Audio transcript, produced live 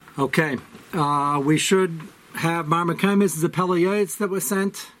Okay, we should have Marmakamis, the Pelayates that was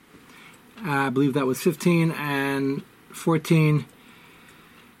sent. I believe that was 15 and 14.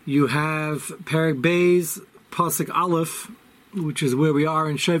 You have Perek Beis, Pasuk Aleph, which is where we are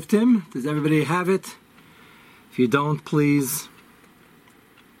in Shoftim. Does everybody have it? If you don't, please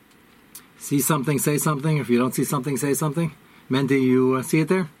see something, say something. If you don't see something, say something. Mendy, you see it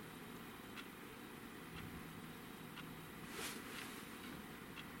there?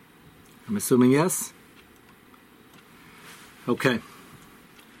 I'm assuming yes. Okay.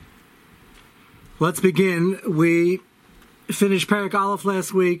 Let's begin. We finished Perek Aleph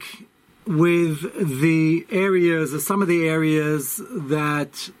last week with the areas, some of the areas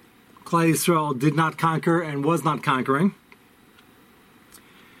that Klal Yisrael did not conquer and was not conquering.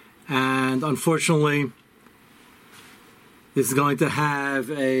 And unfortunately, this is going to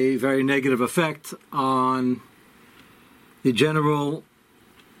have a very negative effect on the general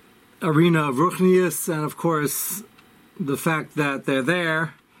arena of Ruchnius, and of course, the fact that they're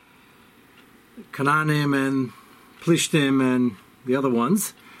there, Canaanim and Plishtim and the other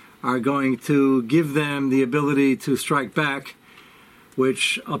ones, are going to give them the ability to strike back,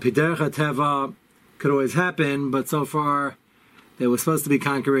 which al pi derech hateva could always happen, but so far they were supposed to be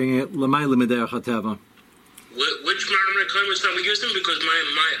conquering it l'mayla miderech hateva. Which Maram Reklamos are we using? Because my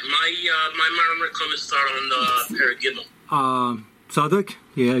Maram Reklamos start on the Perek Gimel. Tzadok,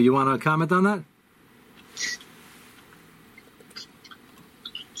 yeah, you want to comment on that?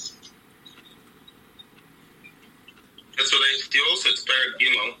 That's what I feel. So it's Perek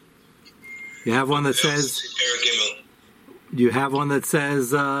Gimel. You have one that says. Perek Gimel. Do you have one that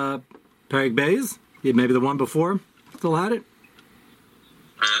says Perek Beis? Yeah, maybe the one before still had it.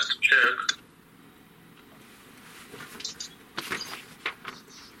 I have to check.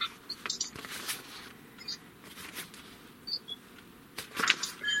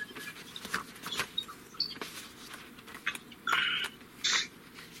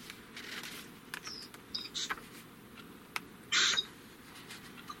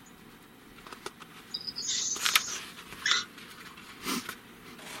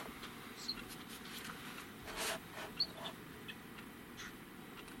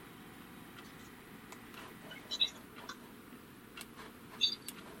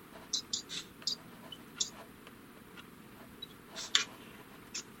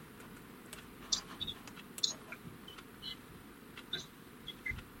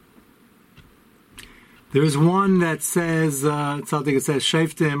 There's one that says, something that says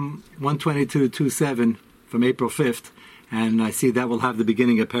Shoftim 122-27 from April 5th, and I see that will have the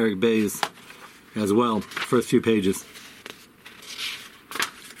beginning of Perek Beis as well, first few pages.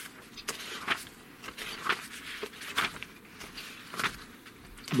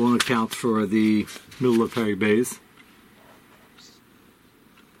 Won't account for the middle of Perek Beis.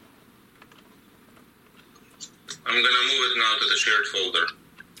 I'm going to move it now to the shared folder.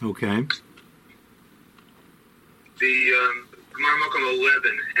 Okay. The Gemara Mokum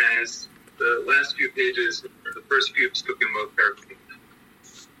 11 has the last few pages, or the first few psukim of Perek.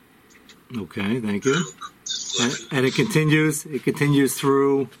 Okay, thank you. And it continues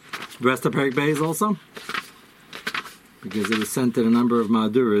through the rest of Perek Beis also? Because it was sent in a number of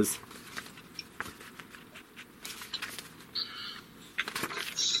Maduras.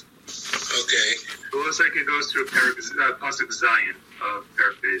 Okay. It looks like it goes through Pasuk Zion of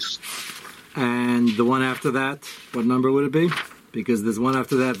Perek Beis. And the one after that, what number would it be? Because there's one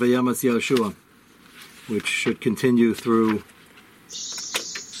after that, Vayamas Yoshua, which should continue through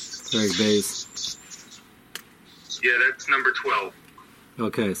Perek Beis. Yeah, that's number 12.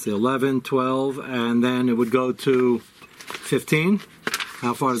 Okay, so 11, 12, and then it would go to 15.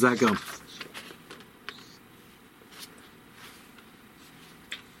 How far does that go?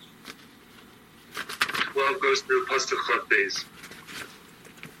 Goes through Pasuk Chaf Beis.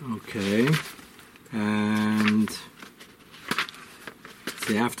 Okay, and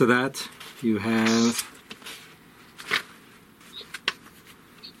see after that you have.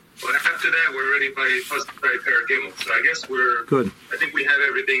 Well, after that we're already by Perek Gimel, so I guess we're good. I think we have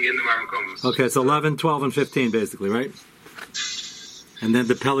everything in the Maram Komos. Okay, so 11, 12, and 15 basically, right? And then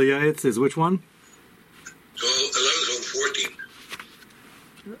the Peliates is which one? 11, 12, and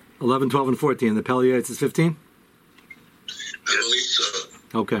 14. 11, 12, and 14. The Peliates is 15? I believe so.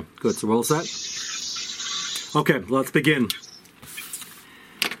 Okay, good. So we're all set? Okay, let's begin.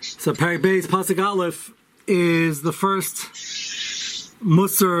 So Perek Beis Pasuk Aleph is the first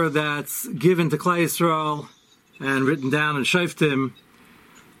Musar that's given to Klal Yisrael and written down in Shoftim.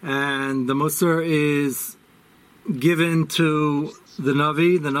 And the Musar is given to the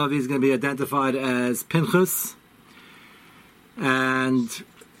Navi. The Navi is going to be identified as Pinchas. And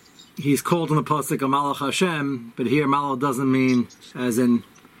he's called in the pasuk a Malach Hashem, but here Malach doesn't mean as in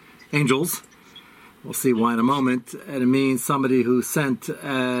angels. We'll see why in a moment. And it means somebody who's sent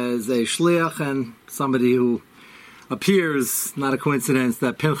as a shliach and somebody who appears, not a coincidence,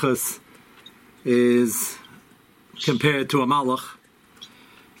 that Pinchas is compared to a Malach,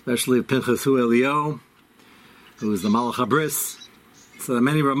 especially Pinchas hu Elio, who is the Malach HaBris. So there are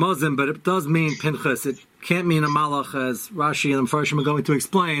many Ramazim, but it does mean Pinchas. It can't mean a Malach, as Rashi and the Mepharshim are going to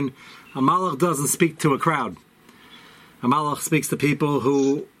explain. A Malach doesn't speak to a crowd. A Malach speaks to people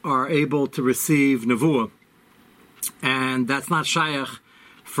who are able to receive Nevuah. And that's not Shayach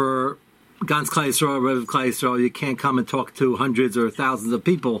for Gans Klal Yisrael, Rev Klal Yisrael. You can't come and talk to hundreds or thousands of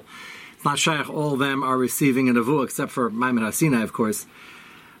people. It's not Shayach. All of them are receiving a Nevuah, except for Maimon HaSinai, of course,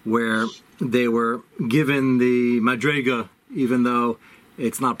 where they were given the Madrega, even though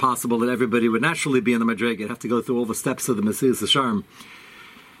it's not possible that everybody would naturally be in the Madrega. You'd have to go through all the steps of the Mesilas Yesharim.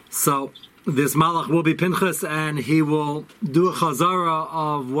 So this Malach will be Pinchas, and he will do a chazara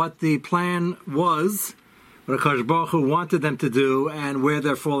of what the plan was, what HaKadosh Baruch Hu wanted them to do, and where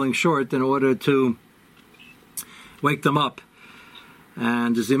they're falling short in order to wake them up.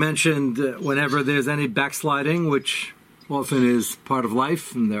 And as you mentioned, whenever there's any backsliding, which often is part of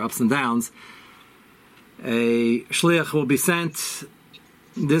life, and there are ups and downs, a shliach will be sent.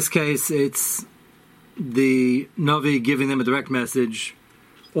 In this case, it's the Navi giving them a direct message.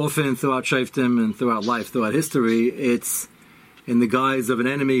 Often throughout Shaftim and throughout life, throughout history, it's in the guise of an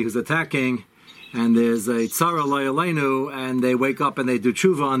enemy who's attacking, and there's a tzara layaleinu, and they wake up and they do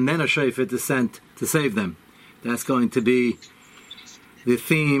tshuva, and then a shafet is sent to save them. That's going to be the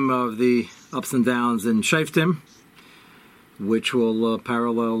theme of the ups and downs in Shaftim, which will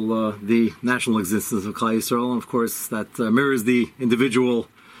parallel the national existence of Klal Yisrael, and of course that mirrors the individual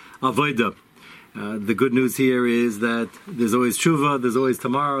avodah. The good news here is that there's always tshuva, there's always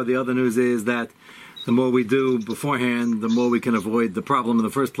tomorrow. The other news is that the more we do beforehand, the more we can avoid the problem in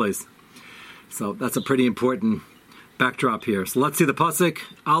the first place. So that's a pretty important backdrop here. So let's see the pasuk.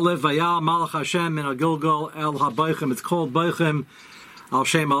 Aleph Vayal Malach Hashem min Gilgal El HaBoichem. It's called Boichem Al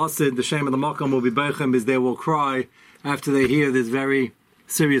Shem Asid. The shame of the Makom will be Boichem, is they will cry after they hear this very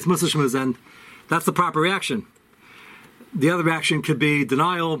serious Mussar Shmuz, and that's the proper reaction. The other reaction could be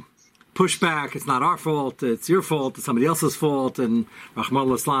denial, pushback. It's not our fault, it's your fault, it's somebody else's fault, and Rahman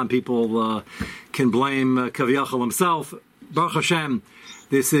al-Islam, people can blame Kaviyachal himself. Baruch Hashem,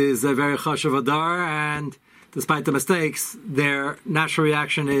 this is a very chashav adar, and despite the mistakes, their natural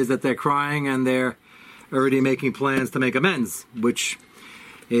reaction is that they're crying and they're already making plans to make amends, which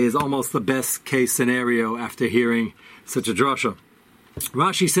is almost the best case scenario after hearing such a drasha.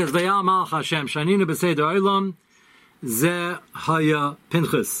 Rashi says, Vayal Malach Hashem, Shanina b'seder olam, ze haya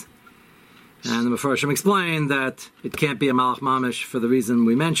Pinchas. And the Mepharshim explained that it can't be a Malach Mamish for the reason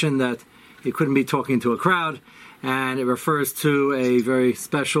we mentioned, that he couldn't be talking to a crowd, and it refers to a very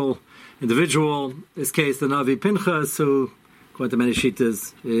special individual, in this case the Navi Pinchas, who, according to many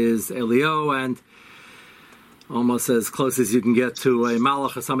Shittas, is Elio, and almost as close as you can get to a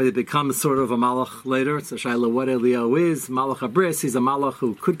Malach, or somebody that becomes sort of a Malach later. It's a Shaila what Elio is. Malach HaBris, he's a Malach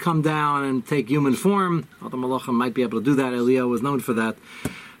who could come down and take human form. Other Malachim might be able to do that. Elio was known for that,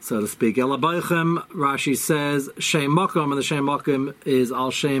 so to speak. El HaBoichem, Rashi says, Shem Makom, and the Shem Makom is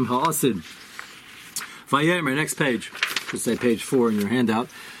Al Shem HaAsid. Vayemer, next page. Should say page 4 in your handout.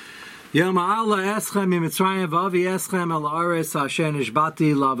 Yom ha'ala eschem mitzrayim v'avi eschem el ha'aretz asher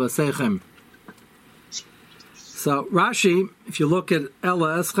nishbati lavasechem. So Rashi, if you look at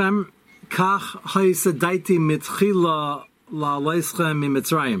Ela Eschem, Kach Haisadaiti Mitchila La Leischem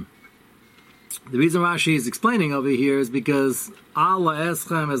Mitzrayim. The reason Rashi is explaining over here is because Ala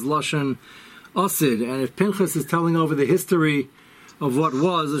Eschem is Lashon Osid, and if Pinchas is telling over the history of what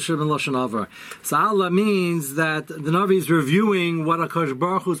was, it should have been Lashon Avar. So Ala means that the Navi is reviewing what HaKadosh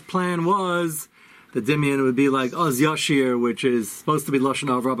Baruch Hu's plan was. The Dimion would be like Oz Yashir, which is supposed to be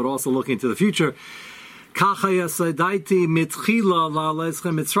Lashon Avar, but also looking to the future. The purpose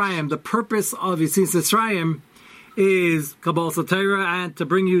of Yitzis Yisraim is Kabbalah Satira, and to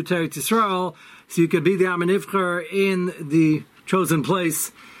bring you to Eretz Yisrael, so you could be the Am Nivcher in the chosen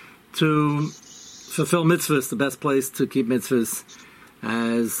place to fulfill mitzvahs, the best place to keep mitzvahs,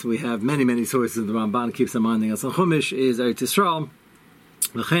 as we have many, many sources. The Ramban keeps reminding us on Chumash is Eretz Yisrael.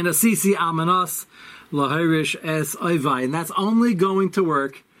 And that's only going to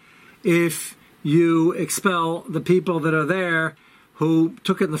work if you expel the people that are there who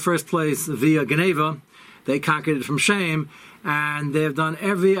took it in the first place via Geneva. They conquered it from shame, and they've done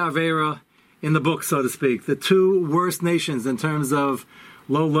every Avera in the book, so to speak. The two worst nations in terms of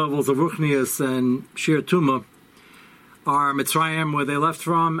low levels of Ruchnius and Shir Tumah are Mitzrayim, where they left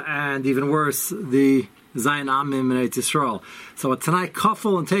from, and even worse, the Zayin Amim and Eretz Yisrael. So tonight,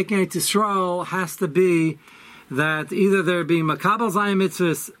 Kafel and taking Eretz Yisrael has to be that either they're being Makabel Zayin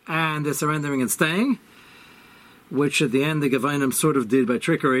Mitzvahs and they're surrendering and staying, which at the end the Gevanim sort of did by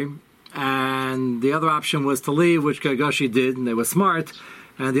trickery, and the other option was to leave, which Gargashi did, and they were smart,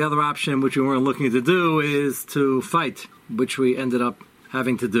 and the other option, which we weren't looking to do, is to fight, which we ended up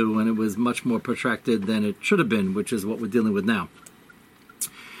having to do, and it was much more protracted than it should have been, which is what we're dealing with now.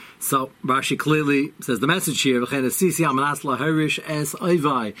 So Rashi clearly says the message here, the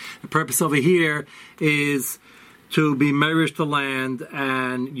purpose over here is to be merish the land,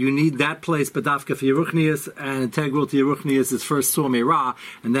 and you need that place, Badafka for Yeruchnius, and integral to Yeruchnius is first Sormeirah,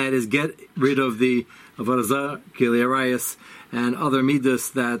 and that is get rid of the Avodah Kiliarayas and other midas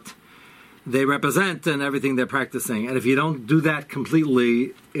that they represent and everything they're practicing. And if you don't do that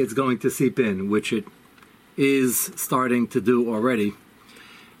completely, it's going to seep in, which it is starting to do already,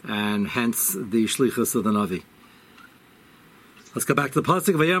 and hence the shlichus of the Navi. Let's go back to the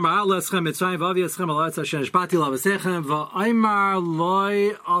pasuk. Vayamar Alechem Mitzrayim v'Aviyaschem Alatz Hashem Nishbati Lavasechem v'Aymar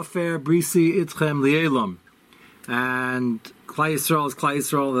Loi Afer Brisi Itchem Lielam. And Klai Yisrael is Klai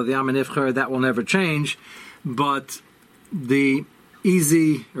Yisrael, the Yam Nifcher, that will never change. But the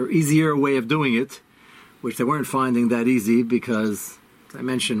easier way of doing it, which they weren't finding that easy, because, as I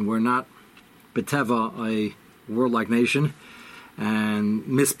mentioned, we're not B'Teva, a warlike nation, and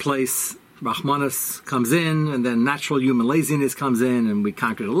misplace Rahmanas comes in, and then natural human laziness comes in, and we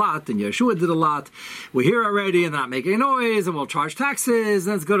conquered a lot, and Yeshua did a lot. We're here already, and they're not making noise, and we'll charge taxes,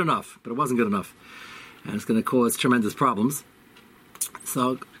 and it's good enough. But it wasn't good enough. And it's going to cause tremendous problems.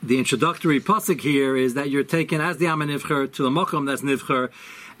 So the introductory pasuk here is that you're taken as the Am Nivcher to the Mokum that's Nivcher,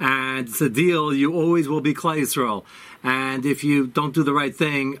 and it's a deal, you always will be Klai Yisrael. And if you don't do the right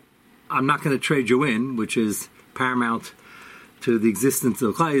thing, I'm not going to trade you in, which is paramount to the existence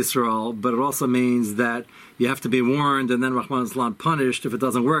of Klai Yisrael, but it also means that you have to be warned and then Rahman Islam punished if it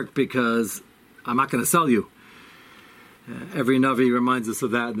doesn't work, because I'm not going to sell you. Every Navi reminds us of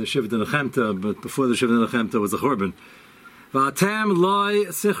that in the Shivta Nechemta, but before the Shivta Nechemta was a Churban. And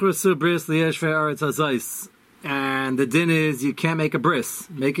the din is you can't make a bris.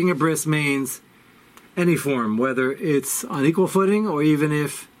 Making a bris means any form, whether it's on equal footing or even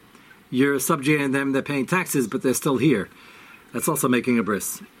if you're subjugating them, they're paying taxes, but they're still here. That's also making a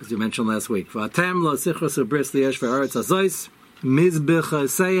bris, as you mentioned last week. Not only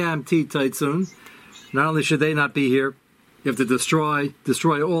should they not be here, you have to destroy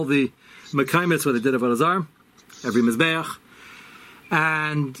all the Mekaimis, what they did of Avodah, every Mizbeach,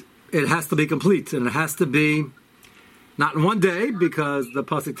 and it has to be complete, and it has to be not in one day, because the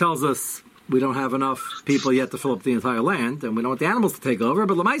pasuk tells us we don't have enough people yet to fill up the entire land, and we don't want the animals to take over,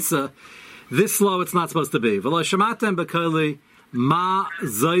 but Lamaisa, this slow it's not supposed to be. V'lo shamatem b'koli ma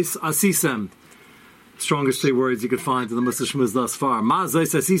zois asisem. Strongest three words you could find in the Mussar Shmuz thus far. Ma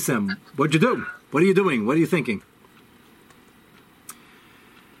zois asisem. What'd you do? What are you doing? What are you thinking?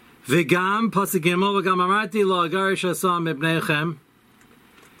 V'gam pasuk gimel v'gam amarti lo agarish asam ibnechem.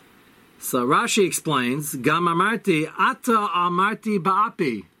 So Rashi explains, Gam amarti ata amarti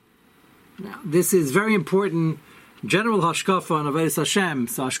ba'api. Now, this is very important general hashkafa on Avodas Hashem.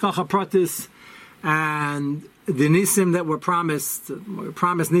 So hashkacha pratis and the nisim that were promised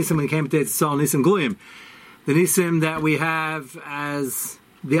nisim when it came to Yitzhak, nisim gluyim. The nisim that we have as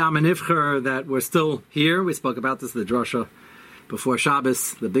the Am Nivcher that we're still here. We spoke about this in the drasha before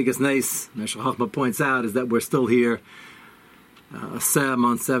Shabbos. The biggest nes, Meshach Chachma points out, is that we're still here. Sem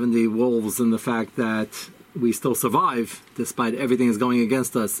on 70 wolves, and the fact that we still survive despite everything is going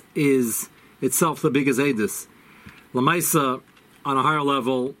against us is itself the biggest edus. Lamaisa, on a higher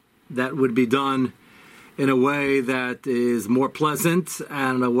level, that would be done in a way that is more pleasant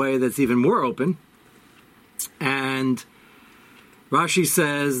and in a way that's even more open. And Rashi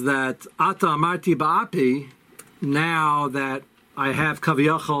says that Ata Amarti Ba'api, now that I have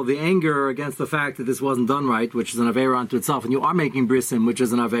kaviyachol, the anger against the fact that this wasn't done right, which is an avera unto itself, and you are making brisim, which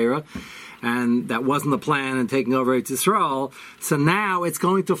is an avera, and that wasn't the plan in taking over Eretz Yisrael. So now it's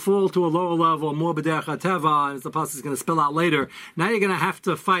going to fall to a lower level, more b'derech hateva, and as the pasuk is going to spell out later. Now you're going to have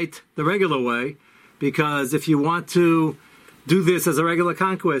to fight the regular way, because if you want to do this as a regular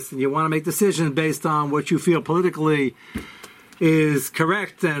conquest, and you want to make decisions based on what you feel politically is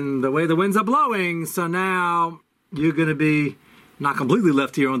correct and the way the winds are blowing, so now you're going to be not completely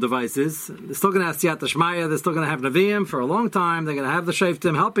left to your own devices. They're still going to have Siyat Shmaya, they're still going to have Nevi'im for a long time, they're going to have the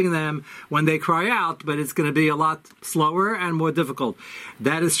Shaftim helping them when they cry out, but it's going to be a lot slower and more difficult.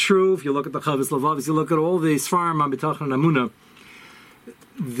 That is true if you look at the Chavis Lavav, you look at all the Sfarim on B'tachon and Amunah,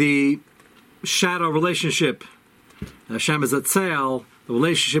 the shadow relationship Hashem is at sale. The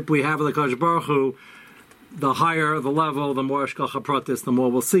relationship we have with the Kodesh Baruch Hu, the higher the level, the more Hashgacha Pratis, the more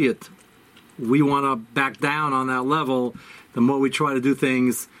we'll see it. We want to back down on that level. The more we try to do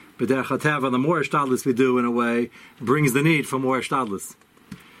things, B'derech HaTeva, the more Ishtadlis we do in a way, brings the need for more Ishtadlis.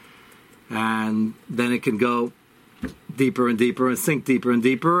 And then it can go deeper and deeper and sink deeper and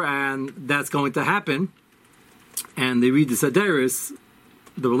deeper, and that's going to happen. And they read the Sederis,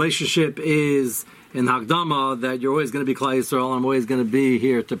 the relationship is in Hagdama that you're always going to be Klal Yisrael, I'm always going to be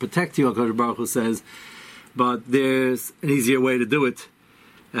here to protect you, HaKadosh Baruch Hu says, but there's an easier way to do it,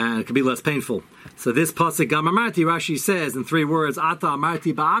 and it can be less painful. So this pasuk Gam Amarti, Rashi says in 3 words, Ata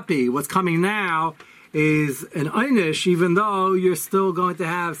Amarti Ba'api, what's coming now is an einish, even though you're still going to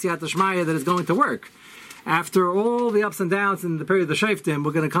have Siyata Shmaya that is going to work. After all the ups and downs in the period of the Shaftim,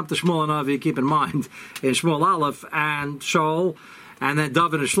 we're going to come to Shmuel and Avi, keep in mind, in Shmuel Aleph and Shaul, and then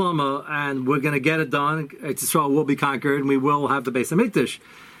David and Shlomo, and we're going to get it done. Yisrael will be conquered, and we will have the Beis HaMikdash.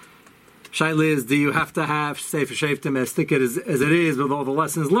 Shaila is, do you have to have Sefer Shaftim as thick as it is with all the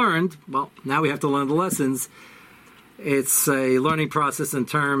lessons learned? Well, now we have to learn the lessons. It's a learning process in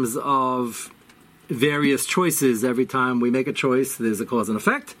terms of various choices. Every time we make a choice, there's a cause and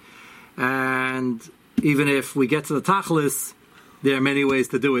effect. And even if we get to the Tachlis, there are many ways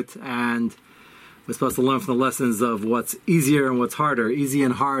to do it. And we're supposed to learn from the lessons of what's easier and what's harder. Easy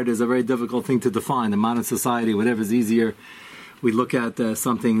and hard is a very difficult thing to define. In modern society, whatever's easier, we look at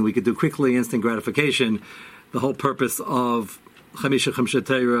something we could do quickly, instant gratification. The whole purpose of Chamisha Chemshe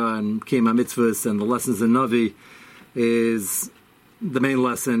Torah and Kiyum HaMitzvahs and the lessons in Navi is the main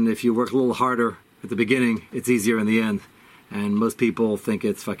lesson. If you work a little harder at the beginning, it's easier in the end. And most people think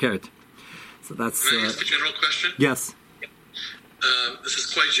it's fakert. So that's... Can I ask a general question? Yes. This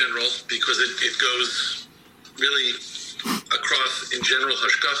is quite general because it goes really across, in general,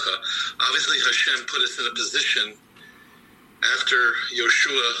 Hashgacha. Obviously, Hashem put us in a position after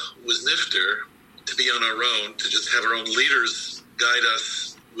Yoshua was nifter to be on our own, to just have our own leaders guide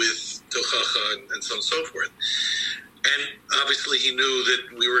us with Tochacha and so on and so forth. And obviously, he knew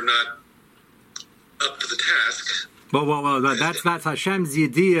that we were not up to the task. Well, that's Hashem's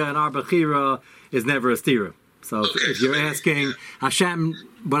Yediyah, and our Bechira is never a stira. So if you're asking Hashem,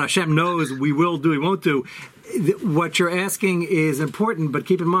 what Hashem knows we will do, we won't do, what you're asking is important, but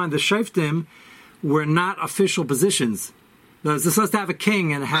keep in mind the Shaftim were not official positions. They're supposed to have a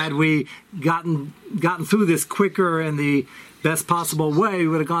king, and had we gotten through this quicker in the best possible way, we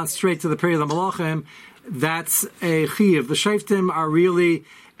would have gone straight to the period of the Malachim. That's a chiyuv. The Shaftim are really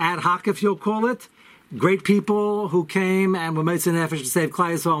ad hoc, if you'll call it. Great people who came and were made an effort to save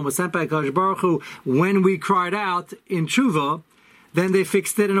Klal Yisrael and were sent by Kodesh Baruch Hu. When we cried out in tshuva, then they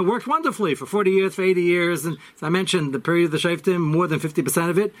fixed it, and it worked wonderfully for 40 years, for 80 years. And as I mentioned, the period of the Shaftim, more than 50%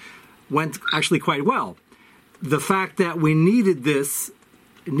 of it went actually quite well. The fact that we needed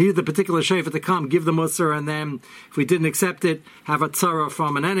the particular Shafet to come, give the Musar, and then if we didn't accept it, have a tzara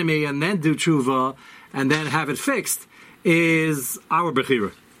from an enemy, and then do tshuva, and then have it fixed, is our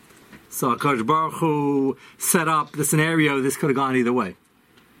Bechira. So HaKadosh Baruch Hu set up the scenario. This could have gone either way.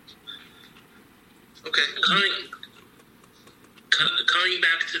 Okay. Coming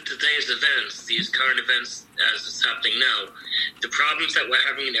back to today's events, these current events as it's happening now, the problems that we're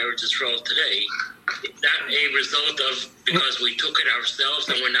having in Eretz Yisrael today, is that a result of because we took it ourselves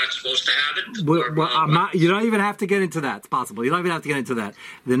and we're not supposed to have it? You don't even have to get into that. It's possible. You don't even have to get into that.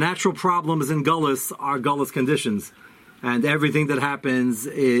 The natural problems in Gullus are Gullus conditions. And everything that happens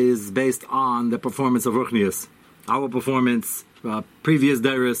is based on the performance of Ruchnius. Our performance, previous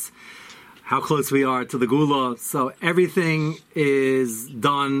Deiris, how close we are to the Gula. So everything is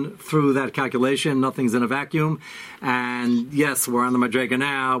done through that calculation. Nothing's in a vacuum. And yes, we're on the Madrega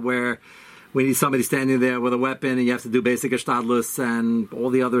now where we need somebody standing there with a weapon, and you have to do basic Ishtadlus and all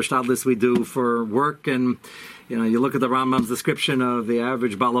the other Ishtadlus we do for work. And you look at the Rambam's description of the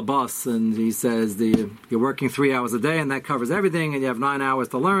average balabas, and he says you're working 3 hours a day, and that covers everything, and you have 9 hours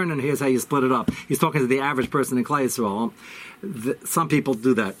to learn, and here's how you split it up. He's talking to the average person in Klal Yisrael. Some people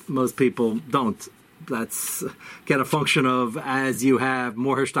do that. Most people don't. That's a function of as you have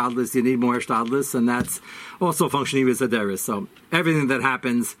more Hishtadlis, you need more Hishtadlis, and that's also functioning with Zederis. So everything that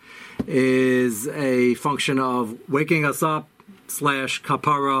happens is a function of waking us up /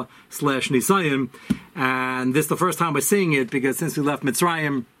 kapara / nisayim, and this is the first time we're seeing it because since we left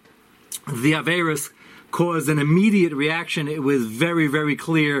Mitzrayim, the Averis caused an immediate reaction. It was very, very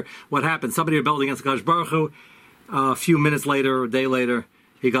clear what happened. Somebody rebelled against Kadosh Baruch Hu. A few minutes later, or a day later,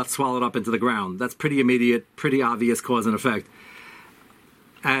 he got swallowed up into the ground. That's pretty immediate, pretty obvious cause and effect.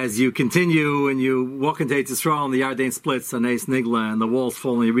 As you continue and you walk into Eretz Yisrael and the Yarden splits, Anes Nigla, and the walls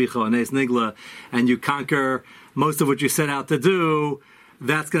fall in Yericho, Anes Nigla, and you conquer most of what you set out to do,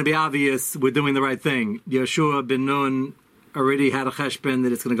 that's going to be obvious. We're doing the right thing. Yeshua ben Nun already had a cheshbon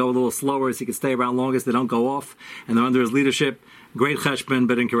that it's going to go a little slower so he can stay around longest. They don't go off, and they're under his leadership. Great cheshbon,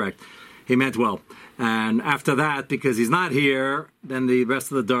 but incorrect. He meant well. And after that, because he's not here, then the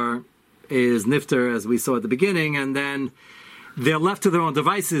rest of the dar is nifter, as we saw at the beginning, and then they're left to their own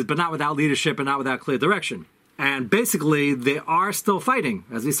devices, but not without leadership and not without clear direction. And basically, they are still fighting,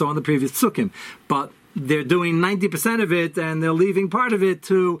 as we saw in the previous psukim, but they're doing 90% of it, and they're leaving part of it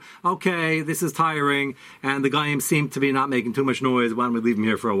to, okay, this is tiring, and the Goyim seem to be not making too much noise. Why don't we leave them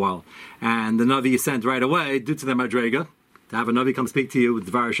here for a while? And the Navi is sent right away, due to the Madrega, to have a Navi come speak to you with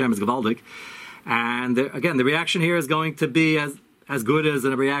Dvar Hashem is Gavaldik. And again, the reaction here is going to be as good as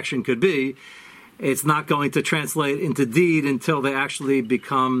a reaction could be. It's not going to translate into deed until they actually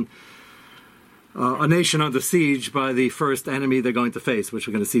become a nation under siege by the first enemy they're going to face, which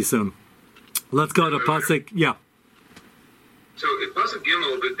we're going to see soon. Let's go to Pasuk. Yeah. So in Pasuk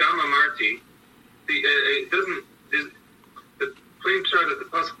Gimel, the Gamma Marti, it doesn't. The plain chart of the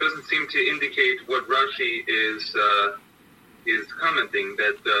Pasuk doesn't seem to indicate what Rashi is commenting,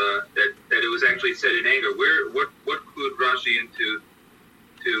 that it was actually said in anger. What clued Rashi into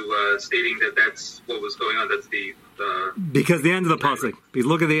stating that that's what was going on? That's the because the end of the pasuk. Because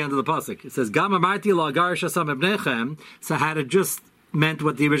look at the end of the pasuk. It says Gam Amarti la gar shasam ibnechem. So had it just meant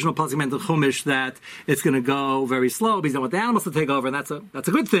what the original pasuk meant in Chumash, that it's going to go very slow because they want the animals to take over, and that's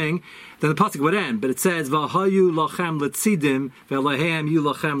a good thing. Then the pasuk would end. But it says V'hayu lachem letzidim ve'lahem yu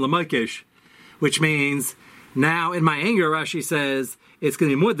lachem lamokesh, which means now in my anger, Rashi says it's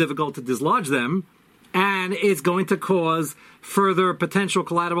going to be more difficult to dislodge them, and it's going to cause further potential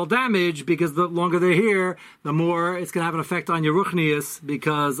collateral damage because the longer they're here, the more it's going to have an effect on your ruchnius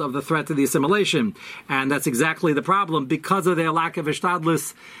because of the threat to the assimilation. And that's exactly the problem. Because of their lack of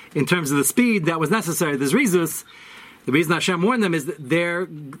ishtadlus in terms of the speed that was necessary, there's reasons. The reason Hashem warned them is that they're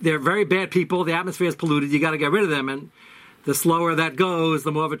very bad people. The atmosphere is polluted. You got to get rid of them. And the slower that goes,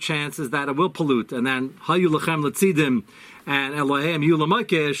 the more of a chance is that it will pollute. And then Hayu Lechem Letzidim and Elohem Yu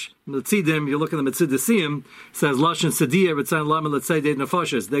Lamakesh Letzidim, you look at the Metzudasim, says Lashon Sadia Ritzan Lama Letzeded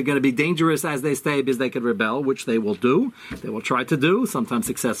Nefashis. They're going to be dangerous as they stay because they could rebel, which they will do. They will try to do, sometimes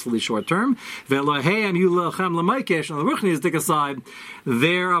successfully short term. Ve'Elohem Yu Lechem Lamakesh, on the Ruchni's dik aside,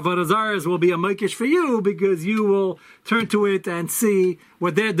 their Avodah Zaras will be a Makesh for you because you will turn to it and see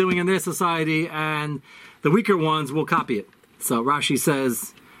what they're doing in their society, and the weaker ones will copy it. So Rashi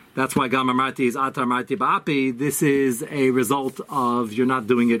says that's why Gam Amarti is Atar Marti Ba'api. This is a result of you're not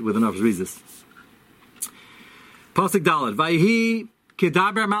doing it with enough reasons. Pasuk Daled. Vayhi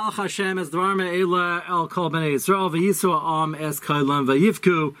Kedaber Malach Hashem es Dvar Me'ela El Kol Bnei Yisrael V'Yisro Am es Kailam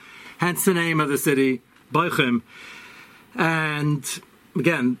V'Yivku. Hence the name of the city, Bochim. And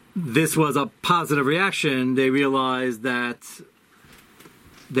again, this was a positive reaction. They realized that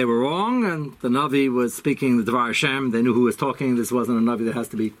they were wrong, and the Navi was speaking the Dvar Hashem. They knew who was talking. This wasn't a Navi that has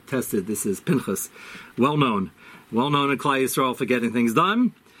to be tested. This is Pinchas, well-known in Klal Yisrael for getting things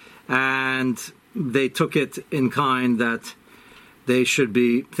done. And they took it in kind that they should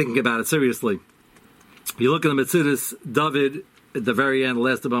be thinking about it seriously. You look at the Metzudas, David, at the very end, the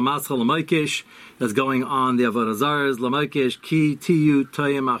last of Bamaschal L'Maikish, that's going on the Avodah Zaras, L'Maikish, Ki Tiyu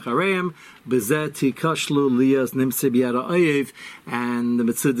Toyim Achareim, Bezet Tikashlu Liyas Nimsib Yada Oyev, and the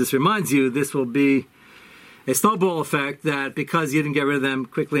Metzudas reminds you this will be a snowball effect, that because you didn't get rid of them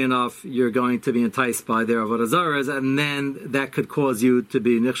quickly enough, you're going to be enticed by their Avodah Zaras, and then that could cause you to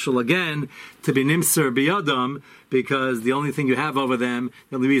be Nichshul again, to be Nimser Biyadam, because the only thing you have over them,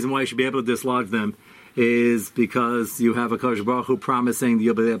 the only reason why you should be able to dislodge them, is because you have a Kodesh Baruch Hu promising that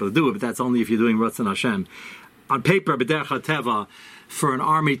you'll be able to do it, but that's only if you're doing Ratzon Hashem. On paper, B'derech HaTeva, for an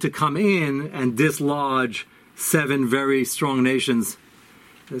army to come in and dislodge 7 very strong nations,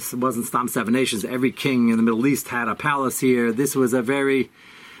 this wasn't Stam 7 nations, every king in the Middle East had a palace here. This was a very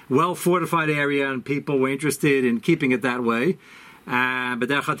well-fortified area, and people were interested in keeping it that way.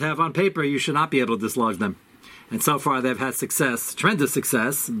 B'derech HaTeva, on paper, you should not be able to dislodge them. And so far, they've had success, tremendous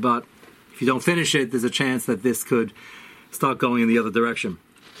success, but if you don't finish it, there's a chance that this could start going in the other direction.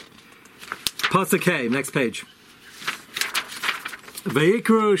 Pasuk K, next page.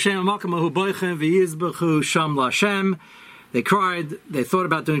 Vayikru Shem Makamahu Boichem V'yizbechu Sham Lashem. They cried, they thought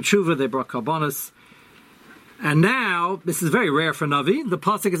about doing tshuva, they brought karbonos. And now, this is very rare for Navi, the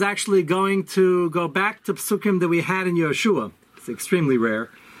pasuk is actually going to go back to psukim that we had in Yeshua. It's extremely rare.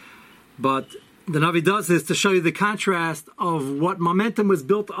 But the Navi does this to show you the contrast of what momentum was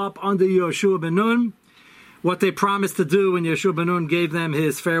built up under Yeshua ben Nun, what they promised to do when Yeshua ben Nun gave them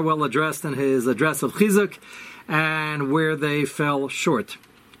his farewell address and his address of Chizuk, and where they fell short.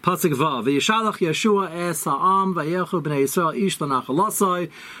 Pasuk Vav. V'yishalach Yeshua es ha'am v'yechu b'nei Yisrael ish l'nachalasai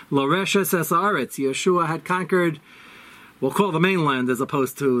l'reshes es ha'aretz. Yeshua had conquered, we'll call the mainland, as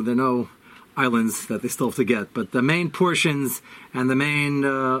opposed to the no islands that they still have to get, but the main portions and the main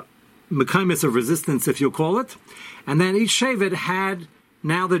mechanism of resistance, if you call it. And then each Shevet had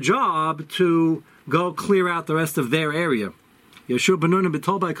now the job to go clear out the rest of their area. Yeshua ben Nun been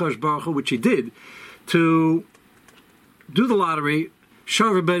told by Kosh Baruch Hu, which he did, to do the lottery, show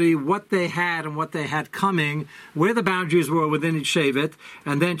everybody what they had and what they had coming, where the boundaries were within each Shevet,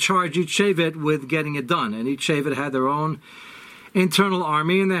 and then charge each Shevet with getting it done. And each Shevet had their own internal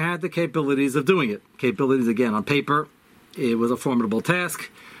army, and they had the capabilities of doing it. Capabilities, again, on paper, it was a formidable task.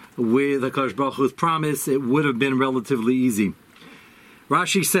 With HaKadosh Baruch Hu's promise, it would have been relatively easy.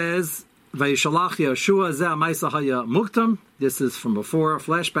 Rashi says, Vayishalach Yeshua zeh ma'isa haya muktam. This is from before,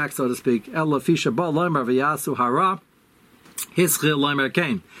 flashback, so to speak. Ela fisha ba loimer v'yasu hara. Hischil loimer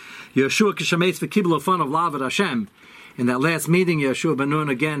kain. Yeshua kishametz v'kiblu fun of lavad Hashem. In that last meeting, Yeshua ben Nun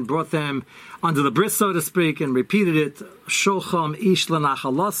again brought them under the bris, so to speak, and repeated it. Shocham ish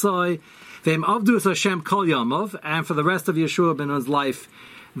l'nachalasoi. V'em avdus Hashem kol yamov. And for the rest of Yeshua ben Nun's life,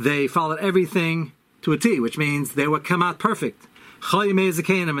 they followed everything to a T, which means they would come out perfect. And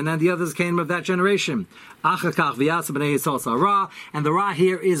then the others came of that generation. And the Ra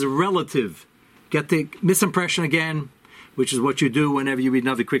here is relative. Get the misimpression again, which is what you do whenever you read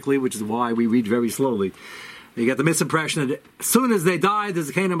Navi quickly, which is why we read very slowly. You get the misimpression that as soon as they died, the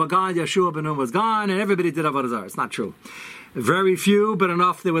Zakanim were gone, Yeshua ben Nun was gone, and everybody did Avodah Zarah. It's not true. Very few, but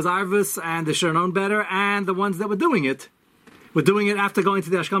enough. There was Arvus, and they should have known better, and the ones that were doing it after going to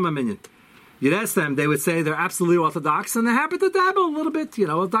the Ashkama Minyan. You'd ask them, they would say they're absolutely Orthodox, and they're happy to dabble a little bit.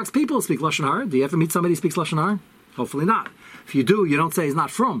 Orthodox people speak Lashon Hara. Do you ever meet somebody who speaks Lashon Hara? Hopefully not. If you do, you don't say he's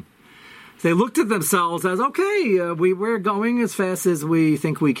not from. They looked at themselves as, okay, we're going as fast as we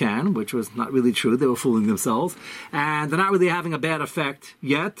think we can, which was not really true. They were fooling themselves. And they're not really having a bad effect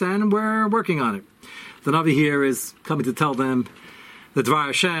yet, and we're working on it. The Navi here is coming to tell them, the Dvar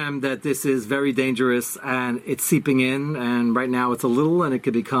Hashem, that this is very dangerous, and it's seeping in, and right now it's a little, and it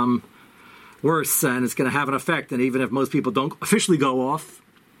could become worse, and it's going to have an effect. And even if most people don't officially go off,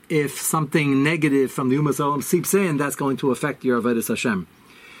 if something negative from the Umas Olam seeps in, that's going to affect your Avodas Hashem.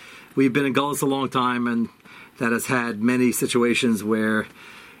 We've been in Gullus a long time, and that has had many situations where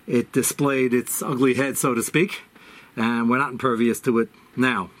it displayed its ugly head, so to speak, and we're not impervious to it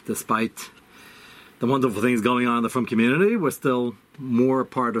now. Despite the wonderful things going on in the Frum community, we're still more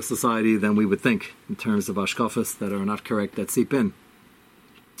part of society than we would think in terms of ashkafas that are not correct, that seep in.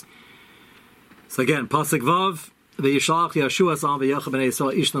 So again, Pasuk Vav, V'yishalach Yeshua Sam v'yechu b'nei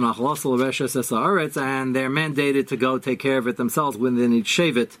Yisrael ish l'nachalasol l'reshes es ha'aretz, and they're mandated to go take care of it themselves within each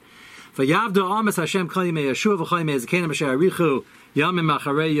Shevet. V'yavdu amas Hashem kol yimei Yeshua v'chol yimei zekanim asher arichu yamim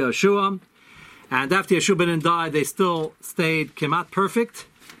acharei Yeshua. And after Yeshua ben Nun died, they still stayed kemat perfect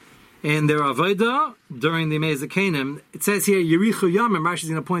in their avodah during the Yemei Zekanim. It says here Yerichu Yamim. Rashi is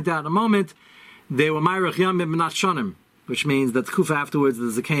going to point out in a moment. They were Ma'arich Yamim not Shanim, which means that the Kufa afterwards, the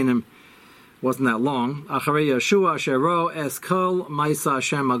Zekanim, wasn't that long. Acharei Yeshua Shero Es Kol Ma'isa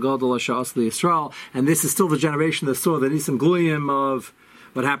Hashem Agadol Asher Asli Yisrael. And this is still the generation that saw the Nisim Gluyim of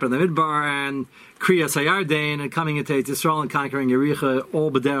what happened in the Midbar and Kriyas Hayardain and coming into Yisrael and conquering Yericha,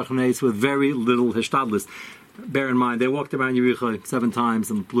 all b'derech neis with very little hishtadlis. Bear in mind, they walked around Yericha 7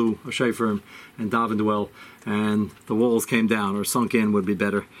 times and blew a shofar and davened well, and the walls came down, or sunk in would be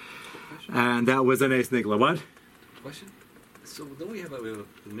better. And that was an Eis Nigla. What? Question? So don't we have the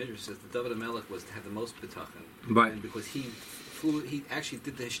measure says that David HaMelech was to have the most bitachon, right? And because he actually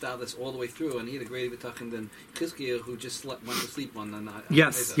did the hishtadlis all the way through, and he had a greater bitachon than Chizkiah, who just went to sleep on the night.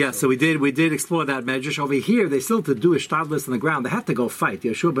 Yes. So we did explore that medrash. Over here, they still to do hishtadlis on the ground. They had to go fight.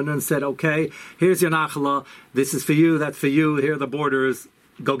 Yeshua ben Nun said, "Okay, here's your nachala. This is for you. That's for you. Here are the borders.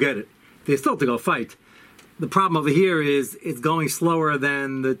 Go get it." They still have to go fight. The problem over here is it's going slower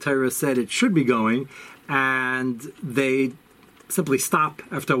than the Torah said it should be going, and they simply stop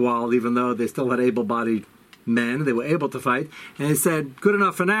after a while, even though they still had able-bodied men. They were able to fight. And he said, good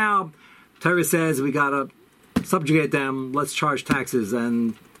enough for now. Torah says we got to subjugate them. Let's charge taxes.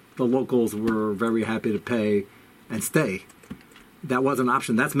 And the locals were very happy to pay and stay. That was an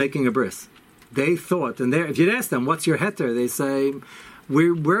option. That's making a bris. They thought, and if you'd ask them, what's your heter? They say,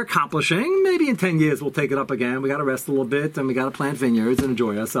 we're accomplishing. Maybe in 10 years we'll take it up again. We got to rest a little bit, and we got to plant vineyards and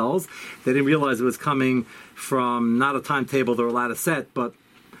enjoy ourselves. They didn't realize it was coming from not a timetable they're allowed to set, but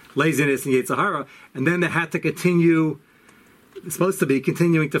laziness and Yetzer Hara. And then they had to continue supposed to be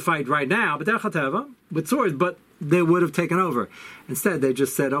continuing to fight right now, but with swords, but they would have taken over. Instead, they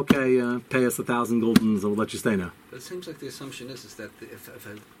just said, okay, pay us 1,000 guldens, or we'll let you stay now. But it seems like the assumption is that if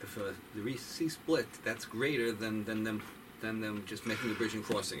the sea split, that's greater than them just making the bridge and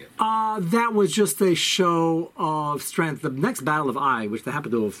crossing it. That was just a show of strength. The next Battle of Ai, which they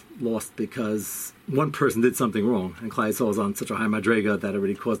happened to have lost because one person did something wrong, and Klal Yisrael was on such a high madrega that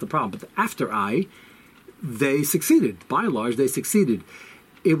already caused the problem. But after Ai, they succeeded. By and large, they succeeded.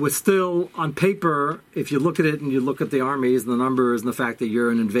 It was still, on paper, if you look at it and you look at the armies and the numbers and the fact that you're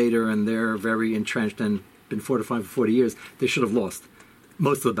an invader and they're very entrenched and been fortified for 40 years, they should have lost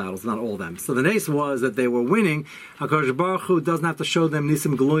most of the battles, not all of them. So the nace was that they were winning. HaKadosh Baruch Hu doesn't have to show them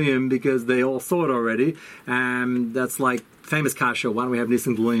Nisim Galuyim because they all saw it already. And that's like famous kasha. Why don't we have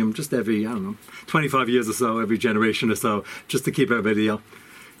Nisim Galuyim just every, 25 years or so, every generation or so, just to keep everybody,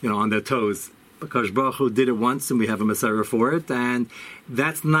 on their toes. HaKadosh Baruch Hu did it once, and we have a Messiah for it. And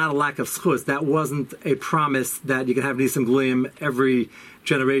that's not a lack of schus. That wasn't a promise that you could have Nisim Galuyim every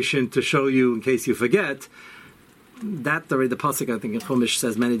generation to show you in case you forget. That the pasuk I think in Chumash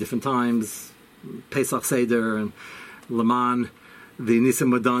says many different times, Pesach Seder and Laman, the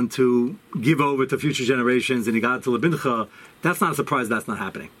Nisim were done to give over to future generations, and he got to Lebincha. That's not a surprise. That's not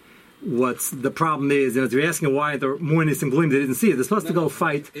happening. What's the problem is, if you're asking why there are more Nisim Galuyim, they didn't see it. They're supposed to go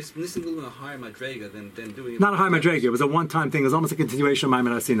fight. Is Nisim Galuyim a higher madrega than doing it? Not a higher madrega. It was a one-time thing. It was almost a continuation of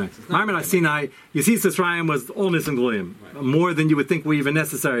Maimon HaSinai. Maimon HaSinai, Yisisa Yisrael was all Nisim Galuyim. Right. More than you would think were even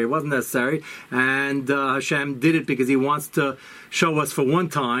necessary. It wasn't necessary. And Hashem did it because he wants to show us for one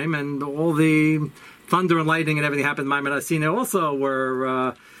time. And all the thunder and lightning and everything happened in Maimon HaSinai also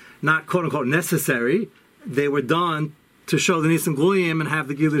were not quote-unquote necessary. They were done to show the Nisim Galuyim and have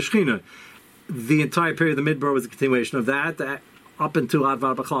the Gilui Shechina. The entire period of the Midbar was a continuation of that, up into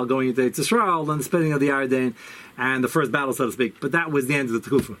Advar Bachal going into Eretz Yisrael, then the splitting of the Yarden, and the first battle, so to speak. But that was the end of the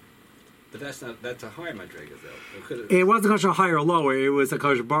Tekufa. But that's a higher madrega, though. It wasn't a higher or lower. It was a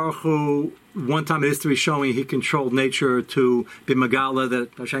HaKadosh Baruch Hu, one time in history showing he controlled nature to be Megala,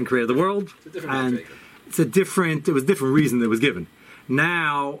 that Hashem created the world. It's a different madrega. It was a different reason that was given.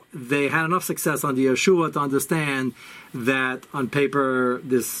 Now, they had enough success under Yeshua to understand that on paper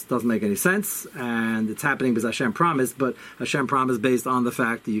this doesn't make any sense, and it's happening because Hashem promised, but Hashem promised based on the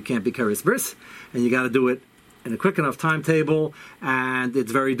fact that you can't be Karis Bris, and you got to do it in a quick enough timetable, and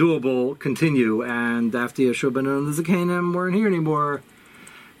it's very doable, continue. And after Yeshua ben Nun and the Zakanim weren't here anymore,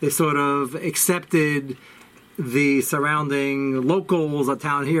 they sort of accepted the surrounding locals, a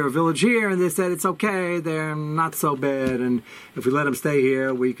town here, a village here, and they said it's okay, they're not so bad, and if we let them stay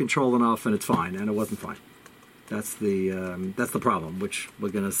here, we control enough, and it's fine. And it wasn't fine. That's the problem, which we're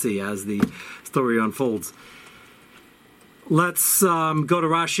going to see as the story unfolds. Let's go to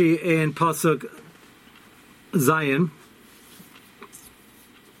Rashi in Pasuk Zayin.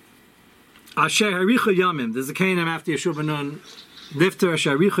 Asher haricha yamim. There's a Canaan after Yeshua ben Nun. Nifter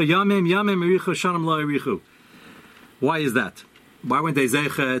asher haricha yamim haricha shanam lo harichu. Why is that? Why weren't they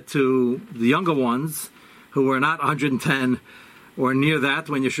zeicha to the younger ones who were not 110 or near that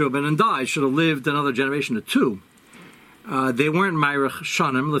when Yeshua ben Nun died? Should have lived another generation or two. They weren't Mayrich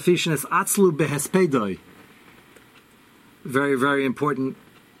Shanim. Lefishnis Atzlu Behespedoi. Very, very important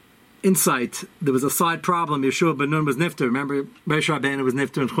insight. There was a side problem. Yeshua ben Nun was Nifter. Remember, Moshe Rabbeinu was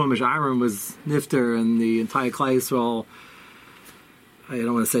Nifter and Chumash. Aaron was Nifter, and the entire Klal Yisrael, I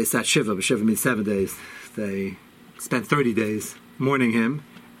don't want to say sat Shiva, but Shiva means 7 days. They spent 30 days mourning him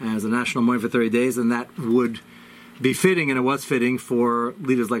as a national mourning for 30 days, and that would be fitting, and it was fitting for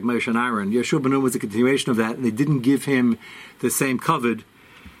leaders like Moshe and Aaron. Yeshua ben Nun was a continuation of that, and they didn't give him the same kavod,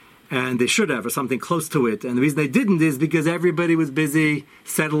 and they should have, or something close to it. And the reason they didn't is because everybody was busy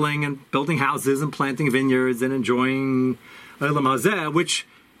settling and building houses and planting vineyards and enjoying Olam Hazeh, which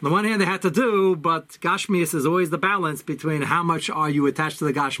on the one hand they had to do, but Gashmias is always the balance between how much are you attached to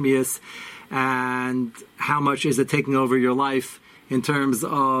the Gashmias and how much is it taking over your life in terms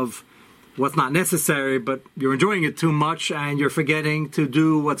of what's not necessary, but you're enjoying it too much and you're forgetting to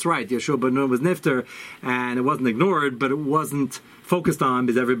do what's right. Yeshua ben Nun was Nifter, and it wasn't ignored, but it wasn't focused on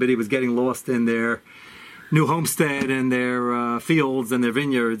because everybody was getting lost in their new homestead and their fields and their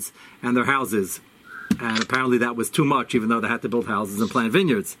vineyards and their houses. And apparently that was too much, even though they had to build houses and plant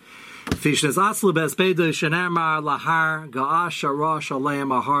vineyards. There was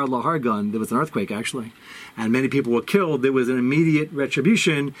an earthquake, actually, and many people were killed. There was an immediate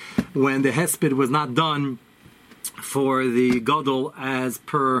retribution when the hesped was not done for the gadol as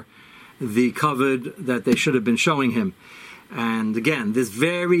per the kavod that they should have been showing him. And again, this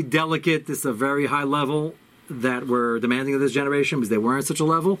very delicate, this is a very high level that we're demanding of this generation because they weren't such a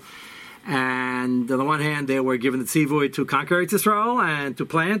level. And on the one hand, they were given the tzivui to conquer Eretz Yisrael and to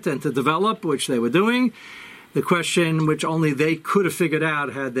plant and to develop, which they were doing. The question, which only they could have figured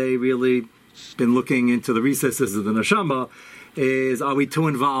out had they really been looking into the recesses of the neshama, is, are we too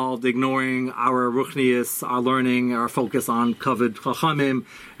involved, ignoring our ruchnius, our learning, our focus on kavod chachamim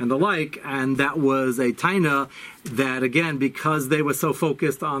and the like? And that was a taina that, again, because they were so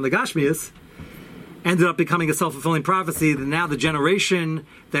focused on the gashmius, ended up becoming a self-fulfilling prophecy that now the generation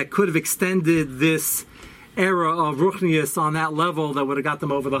that could have extended this era of ruchnius on that level that would have got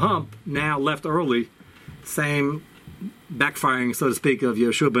them over the hump, now left early. Same backfiring, so to speak, of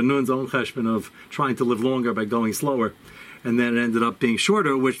Yehoshua ben Nun's own cheshbon of trying to live longer by going slower. And then it ended up being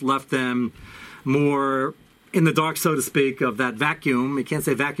shorter, which left them more in the dark, so to speak, of that vacuum. You can't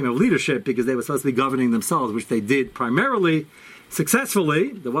say vacuum of leadership because they were supposed to be governing themselves, which they did primarily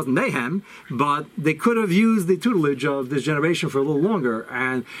successfully. There wasn't mayhem, but they could have used the tutelage of this generation for a little longer.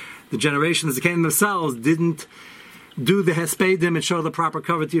 And the generations that came themselves didn't do the hespedim and show the proper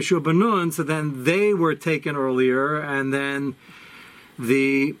cover to Yehoshua ben Nun, so then they were taken earlier, and then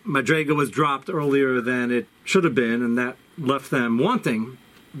the madrega was dropped earlier than it should have been, and that left them wanting.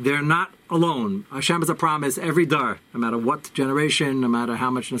 They're not alone. Hashem has a promise every dar, no matter what generation, no matter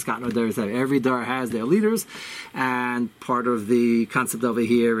how much Niskat Noder is there. Every dar has their leaders, and part of the concept over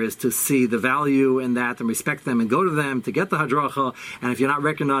here is to see the value in that and respect them and go to them to get the hadracha. And if you're not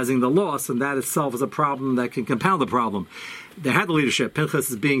recognizing the loss, and that itself is a problem that can compound the problem. They had the leadership. Pinchas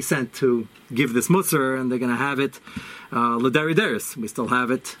is being sent to give this musar, and they're going to have it l'dari deris. We still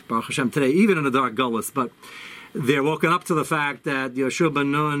have it, Baruch Hashem, today, even in the dark gullus, but they're woken up to the fact that Yehoshua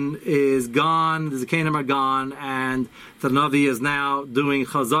ben Nun is gone, the Zekanim are gone, and the Navi is now doing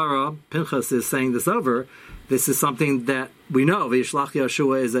Chazara. Pinchas is saying this over. This is something that we know. V'yishlach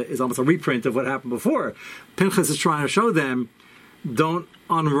Yehoshua is almost a reprint of what happened before. Pinchas is trying to show them, don't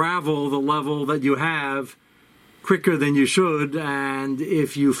unravel the level that you have quicker than you should, and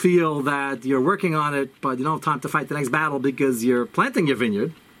if you feel that you're working on it, but you don't have time to fight the next battle because you're planting your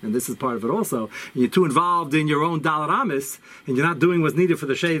vineyard, and this is part of it also, and you're too involved in your own Dalar Amis, and you're not doing what's needed for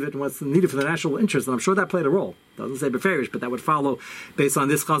the Shevet and what's needed for the national interest, and I'm sure that played a role. Doesn't say Beferish, but that would follow based on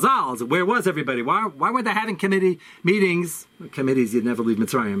this Chazal. So where was everybody? Why were they having committee meetings? Committees, you'd never leave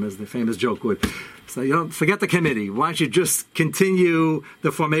Mitzrayim, as the famous joke would. So you don't forget the committee. Why don't you just continue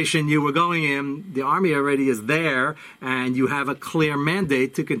the formation you were going in? The army already is there, and you have a clear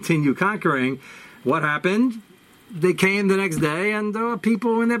mandate to continue conquering. What happened? They came the next day, and there were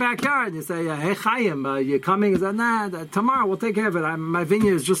people in their backyard. You say, hey, Chaim, you're coming? He said, nah, tomorrow we'll take care of it. My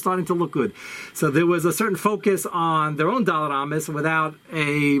vineyard is just starting to look good. So there was a certain focus on their own Dalar Amis without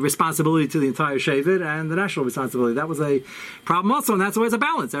a responsibility to the entire Shevet and the national responsibility. That was a problem also, and that's always a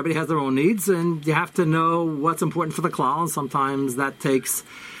balance. Everybody has their own needs, and you have to know what's important for the klal, and sometimes that takes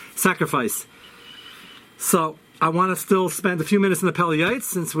sacrifice. So I want to still spend a few minutes in the Peliyates,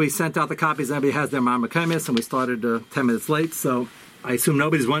 since we sent out the copies. Everybody has their Marmar Kemis, and we started 10 minutes late. So I assume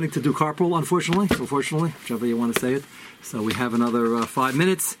nobody's wanting to do carpool, unfortunately, or fortunately, whichever you want to say it. So we have another 5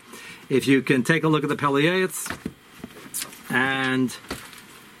 minutes. If you can take a look at the Peliyates, and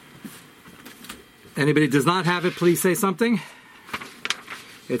anybody does not have it, please say something.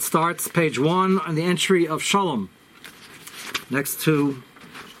 It starts page 1 on the entry of Shalom. Next to,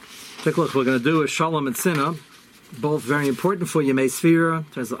 take a look, we're going to do is Shalom and Sinah. Both very important for Yemei Sfira, in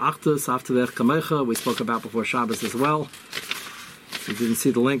terms of Achdus, Avtevech Kamecha, we spoke about before Shabbos as well. If you didn't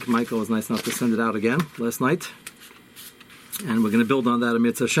see the link, Michael was nice enough to send it out again last night. And we're going to build on that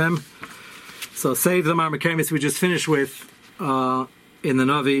Amir Hashem. So save the Marmar Kemis we just finished with in the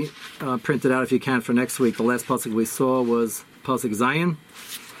Navi, printed out if you can for next week. The last pasuk we saw was pasuk Zion,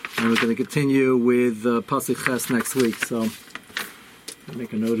 and we're going to continue with pasuk Ches next week. So I'll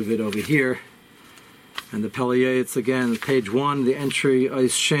make a note of it over here. And the Peliyates, again, page 1, the entry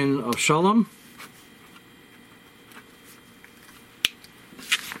Ois Shin of Shalom.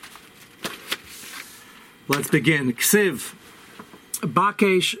 Let's begin. Ksiv,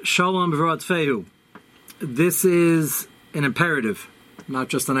 Bakesh Shalom V'Ratfehu. This is an imperative, not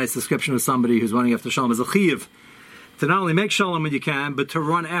just a nice description of somebody who's running after Shalom. It's a chiyuv to not only make Shalom when you can, but to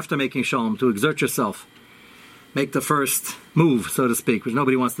run after making Shalom, to exert yourself. Make the first move, so to speak, which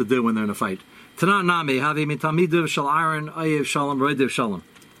nobody wants to do when they're in a fight. Tanan Nami, Havi Mitamidiv Shal Aaron, Ayev Shalom, Roidiv Shalom.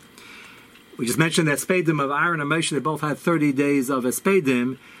 We just mentioned that Spedim of Aaron and Moshe, they both had 30 days of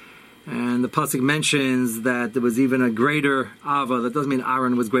Spedim, and the pasuk mentions that there was even a greater Ava. That doesn't mean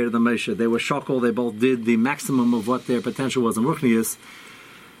Aaron was greater than Moshe. They were shokol, they both did the maximum of what their potential was in Ruchnius.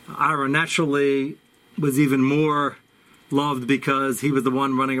 Aaron naturally was even more loved because he was the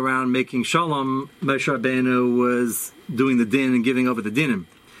one running around making Shalom. Moshe Rabbeinu was doing the din and giving over the dinim.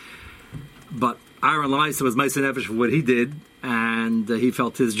 But Aaron Lamaisa was Meiser Nefesh for what he did, and he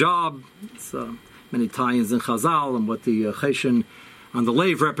felt his job. So many tie-ins in Chazal and what the Cheshen on the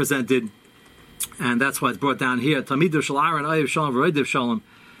Lev represented, and that's why it's brought down here. Tamidu Shal Aaron Ayev Shalom V'Reidiv Shalom.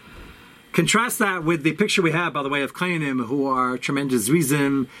 Contrast that with the picture we have, by the way, of Kainim, who are tremendous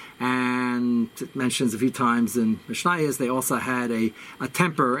Rizim, and it mentions a few times in Mishnayos, they also had a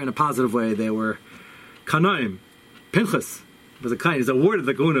temper in a positive way. They were Kanaim. Pinchas was a Kain. He's awarded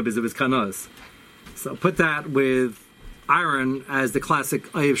the Guna because of his Kanas. So put that with Aaron as the classic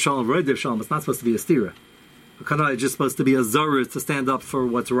Ayev Shalom V'Reidiv Shalom. It's not supposed to be a stira. A Kana is just supposed to be a Zorus to stand up for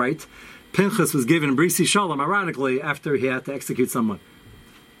what's right. Pinchas was given Brisi Shalom, ironically, after he had to execute someone.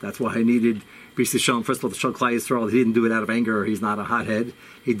 That's why he needed Brisi Shalom. First of all, the Shal Klai Yisrael, he didn't do it out of anger. He's not a hothead.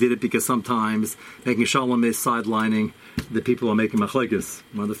 He did it because sometimes making Shalom is sidelining the people who are making Machlekes.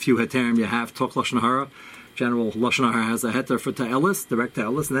 One of the few heterim you have, Tok Lashon Hara. General Lashon Hara has a heter for Ta'elis, direct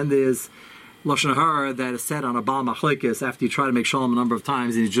Ta'elis, and then there's Lashon Hara that is said on a Baal Machlekes after you try to make Shalom a number of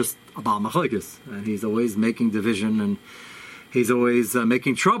times, and he's just a Baal Machlekes. And he's always making division, and he's always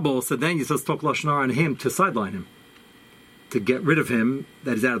making trouble, so then you supposed to talk Lashon Hara on him to sideline him, to get rid of him,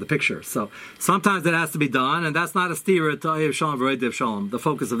 that is out of the picture. So sometimes that has to be done, and that's not a stira to Ayev Shalom V'Reidiv Shalom. The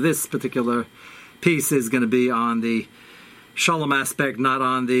focus of this particular piece is going to be on the Shalom aspect, not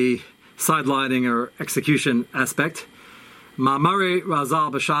on the sidelining or execution aspect. Ma'amari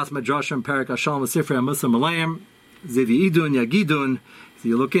Razal B'Shas Madrashim Perik HaShalom Sifrei HaMusa Malayim Zivi Idun Yagidun. So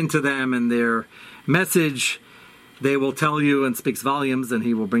you look into them and their message, they will tell you and speaks volumes, and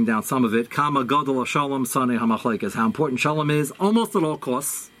he will bring down some of it. Kama Godol Shalom Sanei HaMachlekes. How important Shalom is, almost at all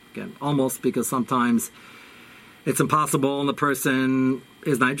costs. Again, almost, because sometimes it's impossible and the person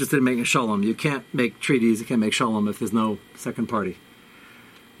is not interested in making Shalom. You can't make treaties, you can't make Shalom if there's no second party.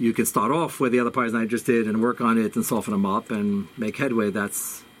 You can start off where the other party is not interested and work on it and soften them up and make headway.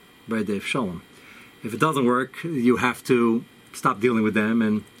 That's V'Reidiv Shalom. If it doesn't work, you have to stop dealing with them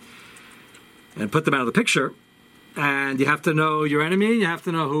and put them out of the picture. And you have to know your enemy, you have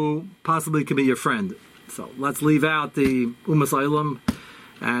to know who possibly can be your friend. So let's leave out the Umas Olam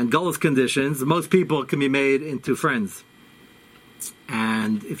and Gullus conditions. Most people can be made into friends.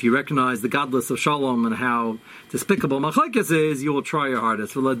 And if you recognize the godless of Shalom and how despicable Machlekes is, you will try your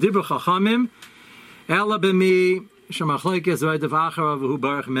hardest. The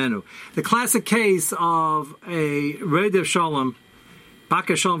classic case of a V'Reidiv Shalom,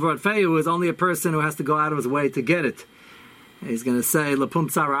 Baka Shalom V'Rad Feyu, is only a person who has to go out of his way to get it. He's going to say,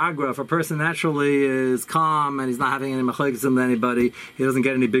 Lapum Tzara Agra, if a person naturally is calm and he's not having any Machlekes with anybody, he doesn't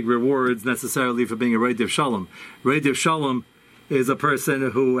get any big rewards necessarily for being a V'Reidiv Shalom. V'Reidiv Shalom is a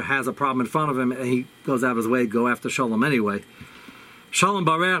person who has a problem in front of him and he goes out of his way to go after Shalom anyway. Shalom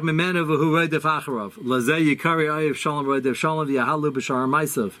Barech Mimenu V'Hu V'Reidiv Acharav. Lazeh Yikari Ayev Shalom V'Reidiv Shalom V'Yahalu B'Shar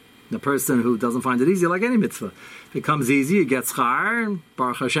Maisav. The person who doesn't find it easy, like any mitzvah. If it comes easy, you get schar,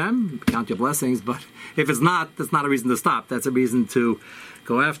 Baruch Hashem, count your blessings, but if it's not, that's not a reason to stop. That's a reason to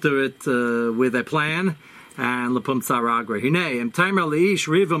go after it with a plan, and Lapum Tzaragra. Hinei, Em Taimer Leish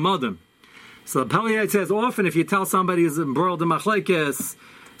Riva Modim. So the Peliot says, often if you tell somebody who's embroiled in Machlekes,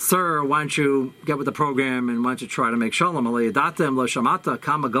 sir, why don't you get with the program and why don't you try to make Shalom? Alayadatem Lo Shamata,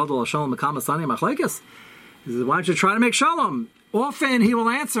 Kama Godol Shalom, Kama Sani Machlekes. He says, why don't you try to make Shalom? Often he will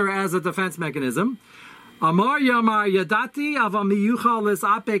answer as a defense mechanism. Amar Yamar Yadati Ava Miyuchal Lis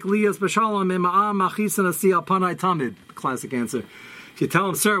Apek Lias B'Shalom Ima'am Machisan Asi Al Panai Tamid. Classic answer. If you tell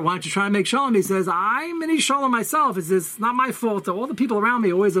him, sir, why don't you try and make Shalom? He says, I'm in Shalom myself. He says, it's not my fault. All the people around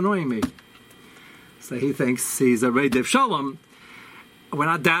me are always annoying me. So he thinks he's a V'Reidiv Shalom. We're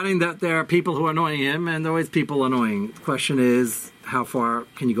not doubting that there are people who are annoying him, and there are always people annoying. The question is, how far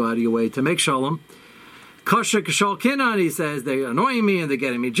can you go out of your way to make Shalom? Kosher Kishol Kinan, he says, they're annoying me and they're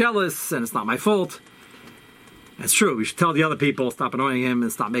getting me jealous and it's not my fault. That's true. We should tell the other people, stop annoying him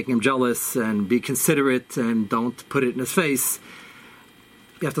and stop making him jealous and be considerate and don't put it in his face.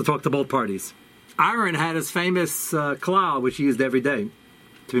 You have to talk to both parties. Aaron had his famous klal, which he used every day,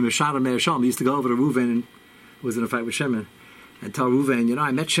 to be Meshadam Meir Shalom. He used to go over to Reuven, and was in a fight with Shimon, and tell Reuven,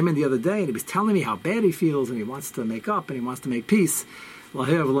 I met Shimon the other day and he was telling me how bad he feels and he wants to make up and he wants to make peace.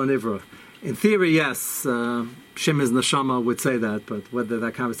 Lahir v'lo nivra. In theory, yes, Shimon's neshama would say that, but whether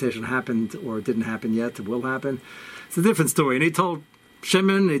that conversation happened or didn't happen yet, it will happen. It's a different story. And he told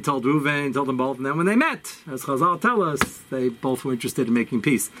Shimon, he told Reuven, he told them both, and then when they met, as Chazal tell us, they both were interested in making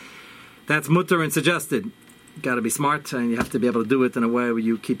peace. That's mutter and suggested. You've got to be smart, and you have to be able to do it in a way where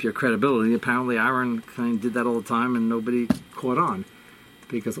you keep your credibility. Apparently, Aaron kind of did that all the time, and nobody caught on,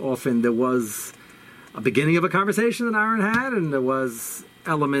 because often there was a beginning of a conversation that Aaron had, and there was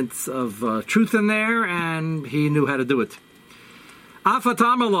elements of truth in there, and he knew how to do it.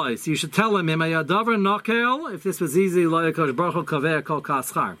 Afatamalois, you should tell him, if this was easy, it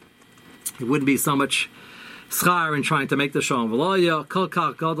wouldn't be so much schar in trying to make the shalom.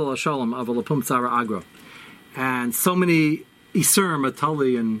 And so many isurim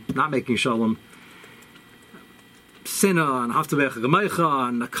atali and not making shalom. Sinna and Haftabecha Gamecha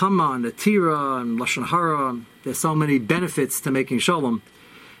and Nakama and Natira and Lashon Hara. There's so many benefits to making shalom,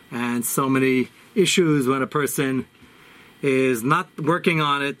 and so many issues when a person is not working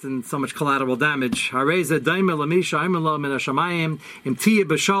on it, and so much collateral damage. Hareza daima lamisha imelo min hashamayim imtiya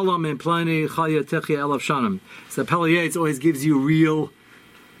b'shalom in plani chaya techia elav shanim. So Pele always gives you real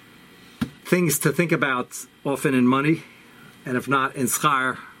things to think about, often in money, and if not in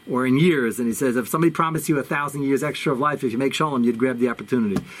schar or in years. And he says, if somebody promised you 1,000 years extra of life, if you make shalom, you'd grab the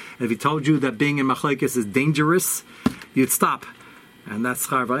opportunity. And if he told you that being in machlekes is dangerous, you'd stop. And that's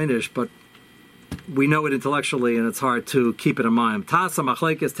schar v'einish, but we know it intellectually, and it's hard to keep it in mind. Tasa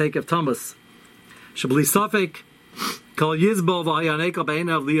machlekes takef tamas shabli safek kol yizbol v'hayanekel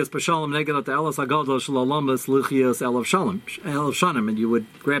be'enav liyas b'shalom negenot elas hagadol shalalamas lichios elav shanim, and you would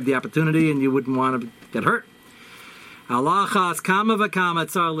grab the opportunity, and you wouldn't want to get hurt. Alachas kama v'kama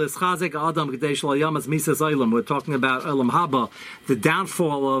tzar lischazek adam k'dei shlo yamas misas olam. We're talking about olam haba. The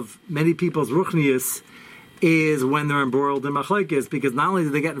downfall of many people's ruchnius is when they're embroiled in machlekes, because not only do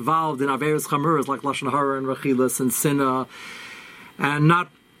they get involved in averos chamuras like lashon hara and rechilas and sinna, and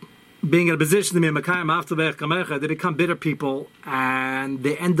not being in a position to be mekayim after be'ech, they become bitter people, and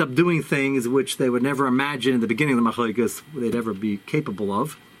they end up doing things which they would never imagine in the beginning of the machlekes they'd ever be capable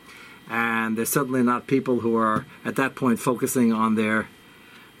of. And they're certainly not people who are at that point focusing on their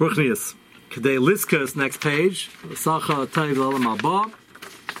ruchnius. Kedei liskas, next page. Sacha tayv l'olam haba.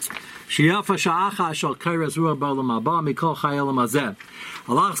 Shiyafa sha'acha shal kairas ruach b'olam haba mikol chay olam hazeh.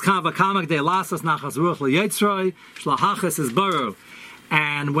 Alachas kama v'kama kedei lasas nachas ruach l'yetzroi shlahachas is baro.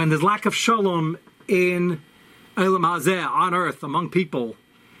 And when there's lack of shalom in olam hazeh, on earth, among people,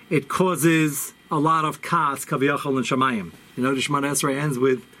 it causes a lot of kas, kaviyachol, and shamayim. You know, the Shemona Esrei ends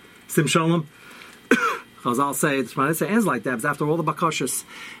with Sim Shalom. Chazal say the Shemona Esrei ends like that, because after all the bakashas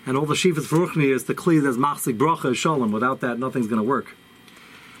and all the shivas v'ruchni is the kli there's machzik bracha shalom. Without that, nothing's going to work,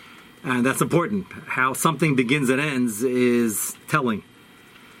 and that's important. How something begins and ends is telling.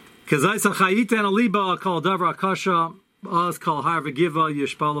 Kazaysa chayita and aliba kol davra akasha az kol har v'giva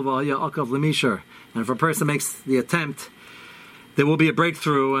yishpala v'haya akav l'misher. And if a person makes the attempt, there will be a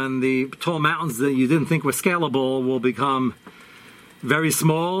breakthrough, and the tall mountains that you didn't think were scalable will become very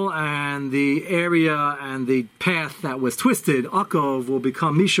small, and the area and the path that was twisted, Akov, will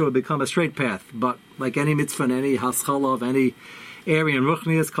become Misha, will become a straight path. But like any mitzvah, and any haschala of any area in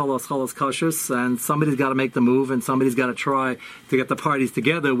Ruchnias, Kalas Chalas Kashus, and somebody's got to make the move, and somebody's got to try to get the parties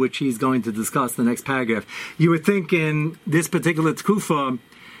together, which he's going to discuss in the next paragraph. You would think in this particular tkufa,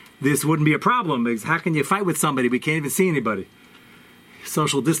 this wouldn't be a problem, because how can you fight with somebody? We can't even see anybody.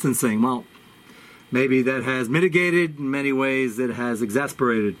 Social distancing, well, maybe that has mitigated. In many ways, it has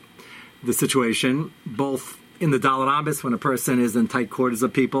exasperated the situation, both in the Dalet Ambis, when a person is in tight quarters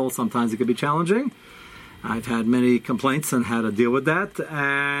of people. Sometimes it can be challenging. I've had many complaints on how to deal with that.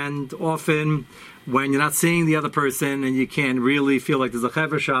 And often, when you're not seeing the other person and you can't really feel like there's a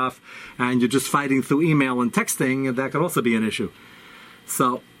chever shaf, and you're just fighting through email and texting, that could also be an issue.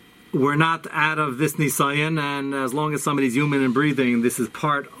 So we're not out of this nisayan, and as long as somebody's human and breathing, this is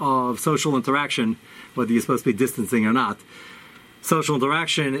part of social interaction, whether you're supposed to be distancing or not. Social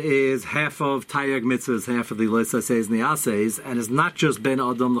interaction is half of Taryag mitzvahs, half of the Leisaseis and the Aseis, and it's not just Ben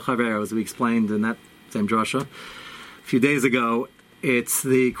Adam L'Chaver, as we explained in that same drasha a few days ago. It's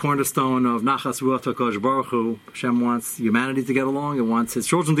the cornerstone of Nachas Ruach HaKadosh Baruch Hu. Hashem wants humanity to get along, and wants His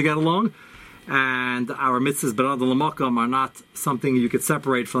children to get along. And our mitzvahs ben adam l'makam are not something you could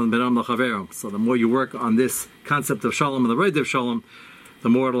separate from ben adam l'chaverim. So the more you work on this concept of shalom and the roid of shalom, the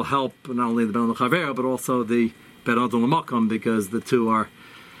more it'll help not only the ben adam l'chaverim, but also the ben adam l'makam, because the two are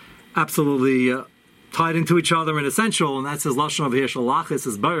absolutely tied into each other and essential. And that's his lashon over here. Shalachis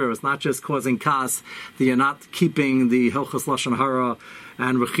is barer. It's not just causing kas that you're not keeping the hilchos lashon hara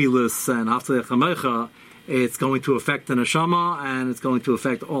and rechilas and after chamecha. It's going to affect the neshama, and it's going to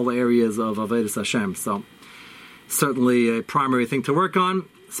affect all areas of Avodas Hashem. So, certainly a primary thing to work on,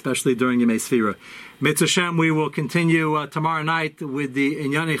 especially during Yemei Sfira. Mitzvah Hashem, we will continue tomorrow night with the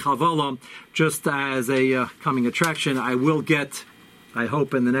Inyani Chavola, just as a coming attraction. I will get, I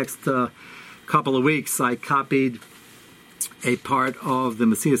hope in the next couple of weeks, I copied a part of the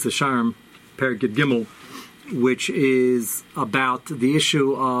Mesilas Yesharim, Perek Gimel, which is about the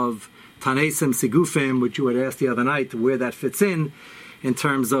issue of Tanesim Sigufim, which you had asked the other night, where that fits in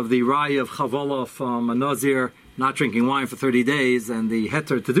terms of the Raya of Chavola from a Nazir not drinking wine for 30 days and the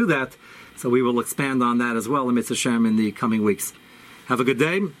heter to do that. So we will expand on that as well in Mitzvah Shem in the coming weeks. Have a good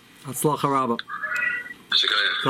day. Hatzlacha Rabbah.